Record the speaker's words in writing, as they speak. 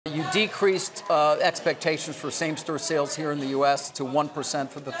You decreased expectations for same-store sales here in the U.S. to 1%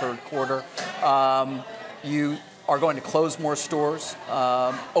 for the third quarter. You are going to close more stores,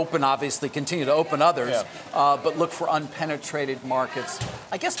 open, obviously, continue to open others, but look for unpenetrated markets.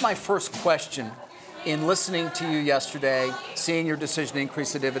 I guess my first question, in listening to you yesterday, seeing your decision to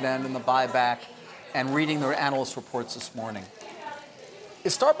increase the dividend and the buyback, and reading the analyst reports this morning,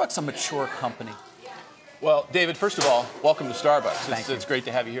 is Starbucks a mature company? Well, David, first of all, welcome to Starbucks. Thank you. It's great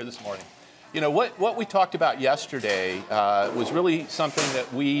to have you here this morning. You know, what we talked about yesterday was really something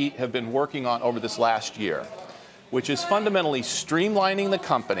that we have been working on over this last year, which is fundamentally streamlining the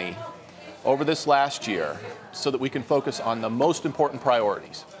company over this last year so that we can focus on the most important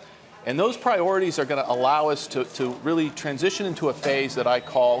priorities. And those priorities are going to allow us to really transition into a phase that I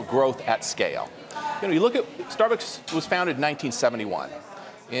call growth at scale. You know, you look at Starbucks was founded in 1971.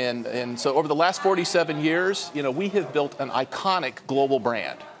 And so over the last 47 years, you know, we have built an iconic global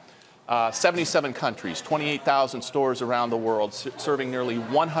brand. 77 countries, 28,000 stores around the world, serving nearly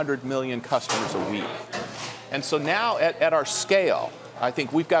 100 million customers a week. And so now at our scale, I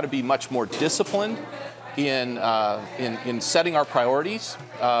think we've got to be much more disciplined in setting our priorities.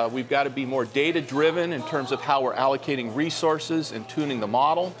 We've got to be more data-driven in terms of how we're allocating resources and tuning the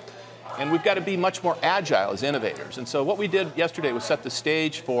model. And we've got to be much more agile as innovators. And so what we did yesterday was set the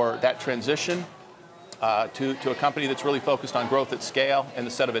stage for that transition to a company that's really focused on growth at scale and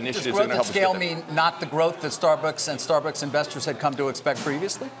the set of initiatives that are going to help us. Does growth at scale mean not the growth that Starbucks and Starbucks investors had come to expect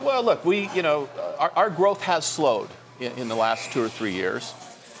previously? Well, look, our growth has slowed in the last 2 or 3 years.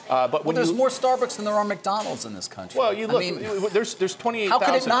 But when there's more Starbucks than there are McDonald's in this country. Well, you look, there's 28,000. How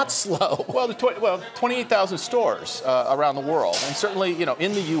could it not slow? Well, 28,000 stores around the world. And certainly, you know,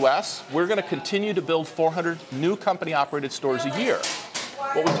 in the U.S., we're going to continue to build 400 new company-operated stores a year.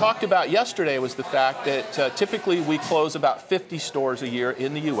 What we talked about yesterday was the fact that typically we close about 50 stores a year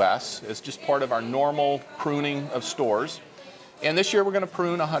in the U.S. as just part of our normal pruning of stores. And this year we're going to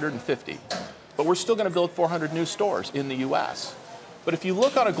prune 150. But we're still going to build 400 new stores in the U.S. But if you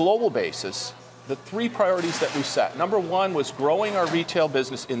look on a global basis, the 3 priorities that we set, number 1 was growing our retail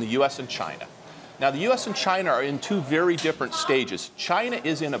business in the U.S. and China. Now, the U.S. and China are in 2 very different stages. China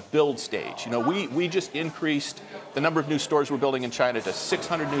is in a build stage. You know, we just increased the number of new stores we're building in China to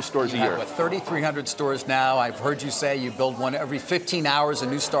 600 new stores a year. With 3,300 stores now, I've heard you say you build one every 15 hours, a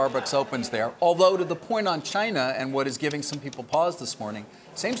new Starbucks opens there. Although to the point on China and what is giving some people pause this morning,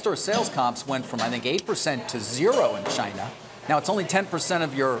 same-store sales comps went from, I think, 8% to 0 in China. Now, it's only 10%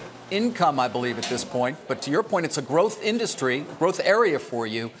 of your income, I believe, at this point. But to your point, it's a growth industry, growth area for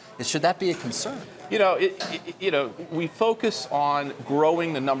you. Should that be a concern? You know, we focus on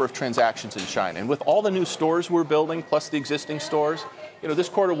growing the number of transactions in China. And with all the new stores we're building, plus the existing stores, you know, this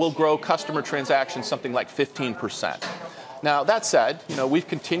quarter we'll grow customer transactions something like 15%. Now, that said, you know, we've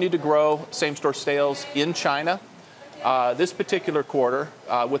continued to grow same-store sales in China. This particular quarter,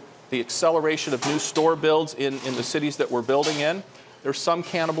 with the acceleration of new store builds in the cities that we're building in, there's some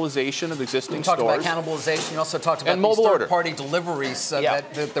cannibalization of existing stores. You talked about cannibalization. You also talked about these third-party deliveries,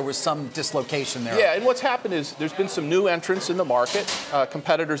 that there was some dislocation there. Yeah, and what's happened is there's been some new entrants in the market,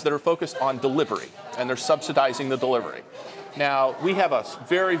 competitors that are focused on delivery, and they're subsidizing the delivery. Now, we have a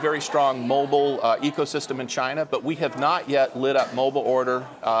very, very strong mobile ecosystem in China, but we have not yet lit up mobile order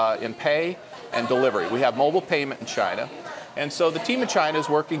and pay and delivery. We have mobile payment in China. And so the team in China is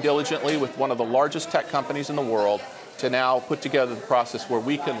working diligently with one of the largest tech companies in the world to now put together the process where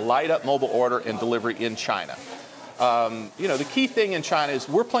we can light up mobile order and delivery in China. You know, the key thing in China is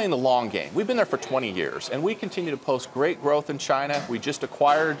we're playing the long game. We've been there for 20 years, and we continue to post great growth in China. We just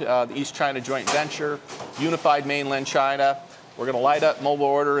acquired the East China joint venture, unified mainland China. We're going to light up mobile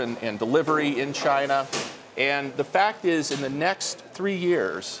order and delivery in China. And the fact is, in the next 3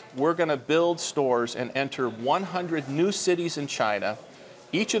 years, we're going to build stores and enter 100 new cities in China,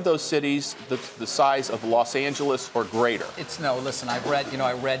 each of those cities the size of Los Angeles or greater. Listen, I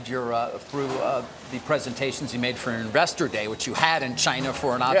read your through the presentations you made for an investor day, which you had in China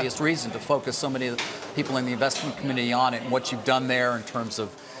for an obvious reason, to focus so many people in the investment community on it and what you've done there in terms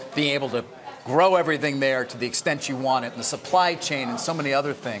of being able to grow everything there to the extent you want it, and the supply chain and so many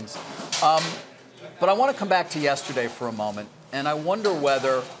other things. But I want to come back to yesterday for a moment, and I wonder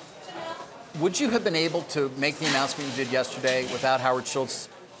whether, would you have been able to make the announcement you did yesterday without Howard Schultz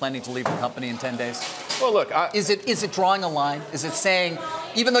planning to leave the company in 10 days? Well, look, is it drawing a line? Is it saying,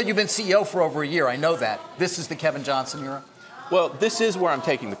 even though you've been CEO for over a year, I know that, this is the Kevin Johnson era? Well, this is where I'm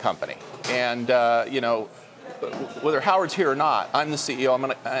taking the company. And, you know, whether Howard's here or not, I'm the CEO,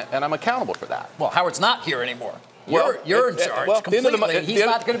 and I'm accountable for that. Well, Howard's not here anymore. You're in charge completely. He's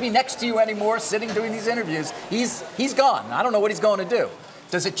not going to be next to you anymore, sitting doing these interviews. He's gone. I don't know what he's going to do.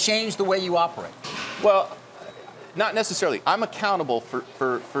 Does it change the way you operate? Well, not necessarily. I'm accountable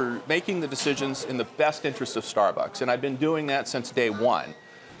for making the decisions in the best interest of Starbucks, and I've been doing that since day one.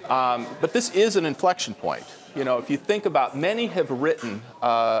 But this is an inflection point. You know, if you think about, many have written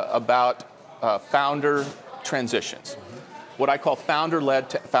about founder transitions, what I call founder-led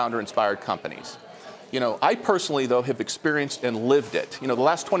to founder-inspired companies. You know, I personally, though, have experienced and lived it. You know, the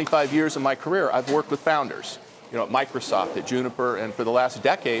last 25 years of my career, I've worked with founders. You know, at Microsoft, at Juniper, and for the last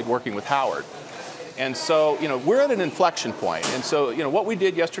decade, working with Howard. And so, you know, we're at an inflection point. And so, you know, what we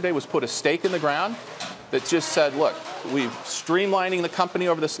did yesterday was put a stake in the ground that just said, look, we've streamlining the company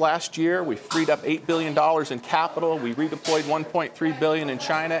over this last year. We freed up $8 billion in capital. We redeployed $1.3 billion in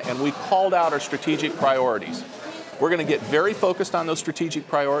China, and we called out our strategic priorities. We're going to get very focused on those strategic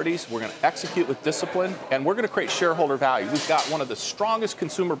priorities. We're going to execute with discipline, and we're going to create shareholder value. We've got one of the strongest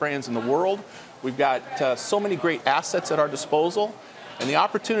consumer brands in the world. We've got so many great assets at our disposal. And the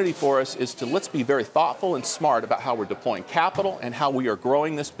opportunity for us is to, let's be very thoughtful and smart about how we're deploying capital and how we are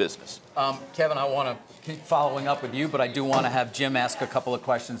growing this business. Kevin, I want to keep following up with you, but I do want to have Jim ask a couple of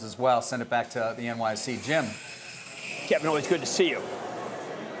questions as well. Send it back to the NYC. Jim. Kevin, always good to see you.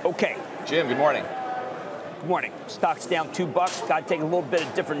 Okay. Jim, good morning. Good morning. Stock's down $2. Got to take a little bit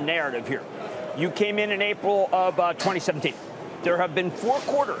of different narrative here. You came in April of 2017. There have been 4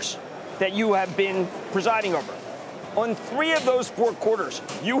 quarters that you have been presiding over. On 3 of those 4 quarters,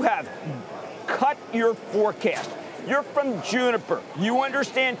 you have cut your forecast. You're from Juniper. You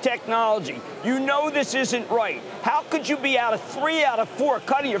understand technology. You know this isn't right. How could you be out of 3 out of 4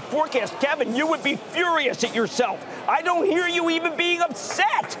 cutting your forecast? Kevin, you would be furious at yourself. I don't hear you even being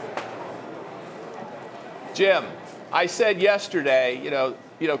upset. Jim, I said yesterday, you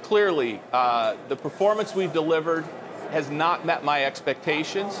know, clearly the performance we've delivered has not met my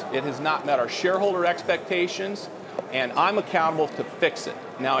expectations. It has not met our shareholder expectations, and I'm accountable to fix it.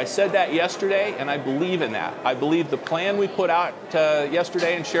 Now, I said that yesterday, and I believe in that. I believe the plan we put out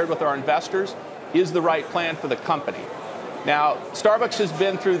yesterday and shared with our investors is the right plan for the company. Now, Starbucks has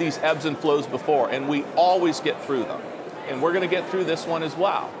been through these ebbs and flows before, and we always get through them. And we're going to get through this one as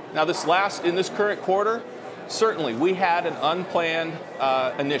well. Now, in this current quarter, certainly we had an unplanned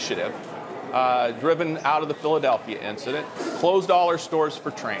initiative driven out of the Philadelphia incident, closed all our stores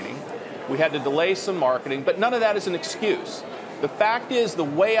for training. We had to delay some marketing, but none of that is an excuse. The fact is, the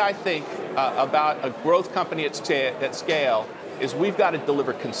way I think about a growth company at scale is we've got to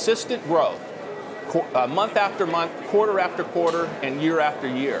deliver consistent growth month after month, quarter after quarter, and year after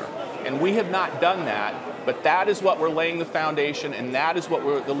year. And we have not done that, but that is what we're laying the foundation, and that is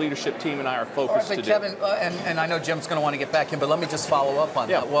what the leadership team and I are focused to do. Kevin, and I know Jim's going to want to get back in, but let me just follow up on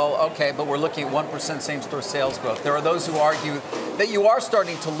that. Well, okay, but we're looking at 1% same-store sales growth. There are those who argue that you are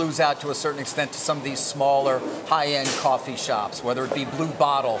starting to lose out to a certain extent to some of these smaller, high-end coffee shops, whether it be Blue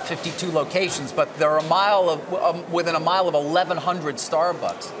Bottle, 52 locations, but they're within a mile of 1,100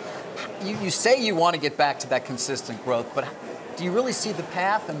 Starbucks. You say you want to get back to that consistent growth, but do you really see the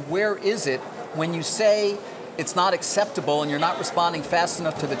path, and where is it when you say it's not acceptable and you're not responding fast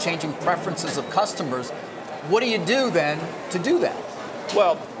enough to the changing preferences of customers? What do you do then to do that?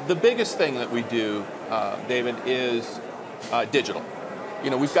 Well, the biggest thing that we do, David, is digital. You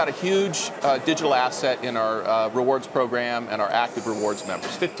know, we've got a huge digital asset in our rewards program and our active rewards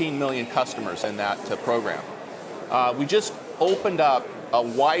members, 15 million customers in that program. We just opened up a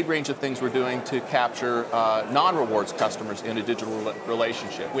wide range of things we're doing to capture non-rewards customers in a digital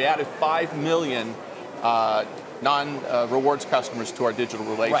relationship. We added 5 million non-rewards customers to our digital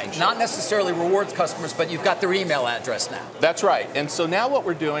relationship. Right, not necessarily rewards customers, but you've got their email address now. That's right. And so now what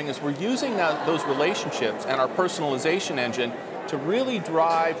we're doing is we're using those relationships and our personalization engine to really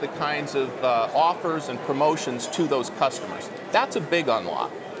drive the kinds of offers and promotions to those customers. That's a big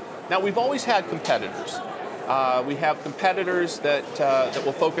unlock. Now, we've always had competitors. We have competitors that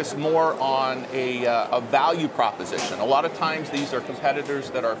will focus more on a value proposition. A lot of times these are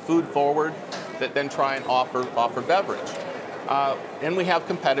competitors that are food forward that then try and offer beverage. And we have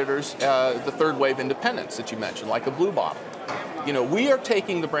competitors, the third wave independents that you mentioned, like a Blue Bottle. You know, we are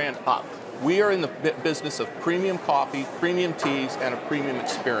taking the brand up. We are in the business of premium coffee, premium teas, and a premium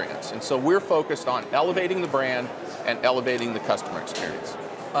experience. And so we're focused on elevating the brand and elevating the customer experience.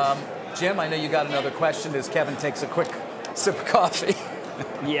 Jim, I know you got another question as Kevin takes a quick sip of coffee.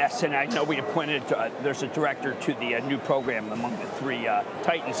 Yes, and I know we appointed, there's a director to the new program among the 3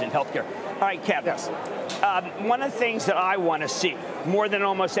 titans in healthcare. All right, Kevin. Yes. One of the things that I want to see, more than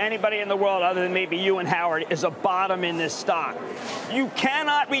almost anybody in the world other than maybe you and Howard, is a bottom in this stock. You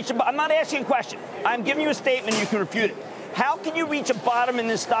cannot reach a bottom. I'm not asking a question. I'm giving you a statement. You can refute it. How can you reach a bottom in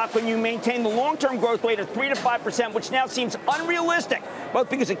this stock when you maintain the long-term growth rate of 3 to 5%, which now seems unrealistic, both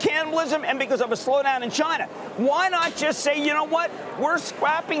because of cannibalism and because of a slowdown in China? Why not just say, you know what, we're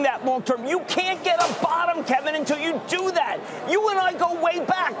scrapping that long-term? You can't get a bottom, Kevin, until you do that. You and I go way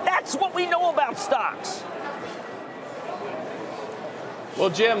back. That's what we know about stocks. Well,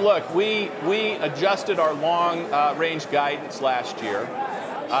 Jim, look, we adjusted our long-range guidance last year,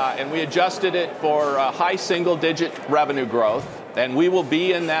 and we adjusted it for high single-digit revenue growth, and we will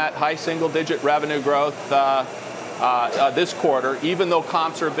be in that high single-digit revenue growth this quarter, even though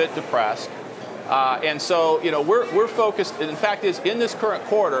comps are a bit depressed. And so, we're focused. In fact, in this current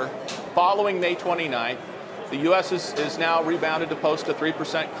quarter, following May 29th, the U.S. is now rebounded to post a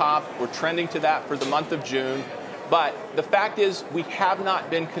 3% comp. We're trending to that for the month of June. But the fact is, we have not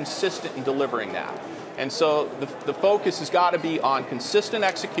been consistent in delivering that. And so the focus has got to be on consistent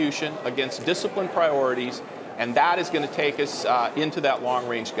execution against disciplined priorities, and that is going to take us into that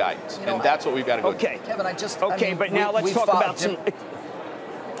long-range guidance. And that's what we've got to go do. Kevin, but now let's talk about some...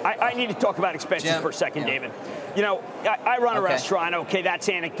 I need to talk about expenses for a second, David. I run a restaurant. Okay, that's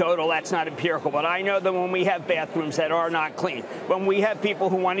anecdotal. That's not empirical. But I know that when we have bathrooms that are not clean, when we have people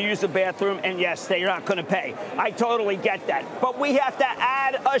who want to use the bathroom, and yes, they're not going to pay. I totally get that. But we have to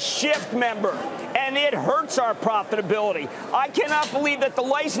add a shift member, and it hurts our profitability. I cannot believe that the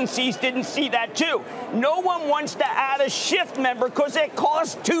licensees didn't see that too. No one wants to add a shift member because it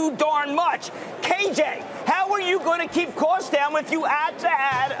costs too darn much. KJ, how are you going to keep costs down if you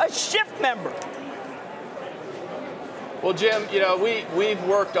add a shift member? Well, Jim, we've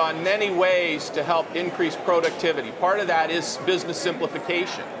worked on many ways to help increase productivity. Part of that is business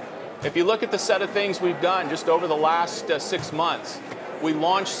simplification. If you look at the set of things we've done just over the last 6 months, we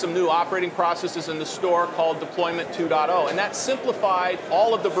launched some new operating processes in the store called Deployment 2.0, and that simplified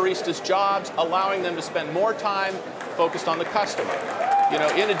all of the baristas' jobs, allowing them to spend more time focused on the customer.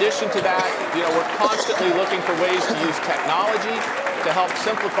 In addition to that, we're constantly looking for ways to use technology to help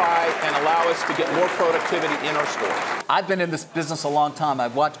simplify and allow us to get more productivity in our stores. I've been in this business a long time.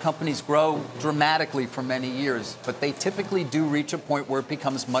 I've watched companies grow dramatically for many years, but they typically do reach a point where it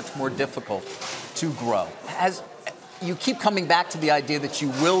becomes much more difficult to grow. You keep coming back to the idea that you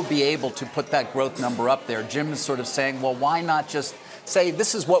will be able to put that growth number up there. Jim is sort of saying, well, why not just say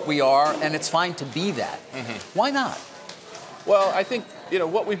this is what we are and it's fine to be that? Why not? Well, I think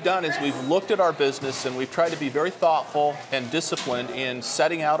what we've done is we've looked at our business and we've tried to be very thoughtful and disciplined in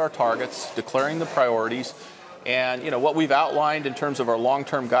setting out our targets, declaring the priorities, and what we've outlined in terms of our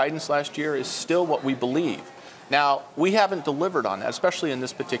long-term guidance last year is still what we believe. Now, we haven't delivered on that, especially in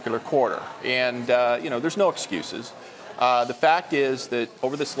this particular quarter, and there's no excuses. The fact is that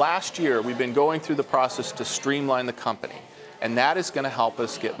over this last year, we've been going through the process to streamline the company. And that is going to help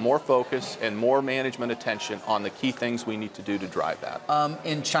us get more focus and more management attention on the key things we need to do to drive that.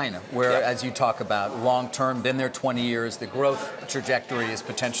 In China, where, as you talk about, long-term, been there 20 years, the growth trajectory is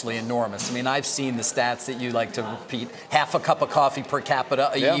potentially enormous. I mean, I've seen the stats that you like to repeat, half a cup of coffee per capita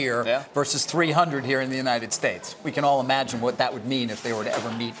a year versus 300 here in the United States. We can all imagine what that would mean if they were to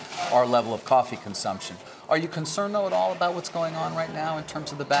ever meet our level of coffee consumption. Are you concerned, though, at all about what's going on right now in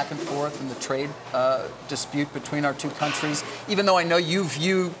terms of the back and forth and the trade dispute between our two countries? Even though I know you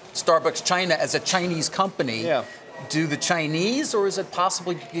view Starbucks China as a Chinese company, do the Chinese, or is it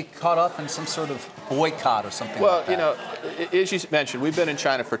possible you get caught up in some sort of boycott or something like that? Well, as you mentioned, we've been in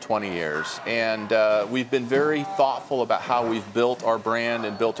China for 20 years, and we've been very thoughtful about how we've built our brand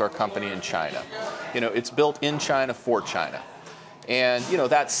and built our company in China. It's built in China for China. And,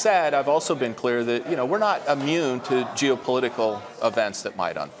 that said, I've also been clear that, we're not immune to geopolitical events that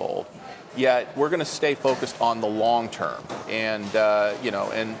might unfold. Yet we're going to stay focused on the long term. And,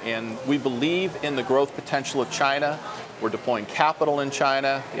 and we believe in the growth potential of China. We're deploying capital in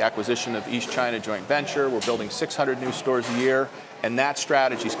China, the acquisition of East China joint venture. We're building 600 new stores a year. And that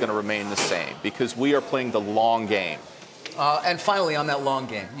strategy is going to remain the same because we are playing the long game. And finally, on that long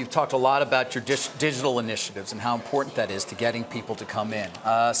game, you've talked a lot about your digital initiatives and how important that is to getting people to come in.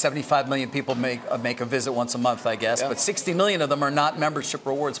 75 million people make a visit once a month, I guess, but 60 million of them are not membership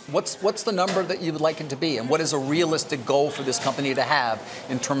rewards. What's the number that you would like it to be, and what is a realistic goal for this company to have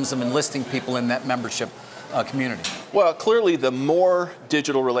in terms of enlisting people in that membership community? Well, clearly, the more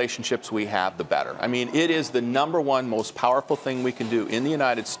digital relationships we have, the better. I mean, it is the #1 most powerful thing we can do in the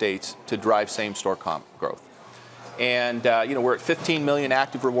United States to drive same-store comp growth. And we're at 15 million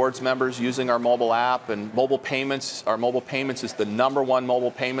active rewards members using our mobile app and mobile payments. Our mobile payments is the #1 mobile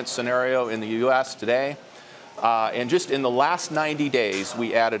payment scenario in the U.S. today. And just in the last 90 days,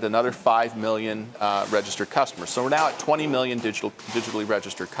 we added another 5 million registered customers. So we're now at 20 million digitally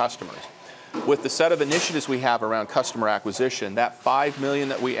registered customers. with the set of initiatives we have around customer acquisition, that 5 million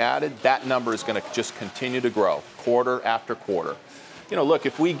that we added, that number is going to just continue to grow quarter after quarter. You know, look,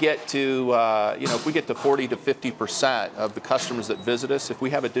 if we get to, if we get to 40 to 50% of the customers that visit us, if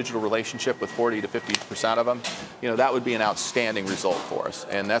we have a digital relationship with 40 to 50% of them, you know, that would be an outstanding result for us,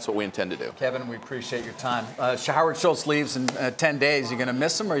 and that's what we intend to do. Kevin, we appreciate your time. Howard Schultz leaves in 10 days. You're going to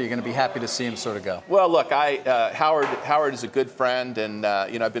miss him, or are you going to be happy to see him sort of go? Well, look, Howard is a good friend, and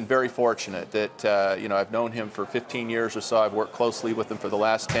you know, I've been very fortunate that you know, I've known him for 15 years or so. I've worked closely with him for the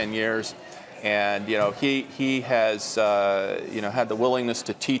last 10 years. And you know, he has you know, had the willingness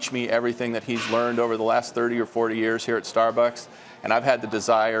to teach me everything that he's learned over the last 30 or 40 years here at Starbucks, and I've had the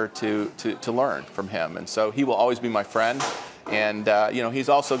desire to learn from him. And so he will always be my friend. And you know, he's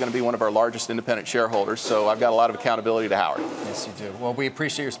also going to be one of our largest independent shareholders. So I've got a lot of accountability to Howard. Yes, you do. Well, we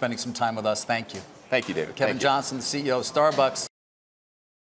appreciate your spending some time with us. Thank you. Thank you, David. Kevin Johnson, the CEO of Starbucks.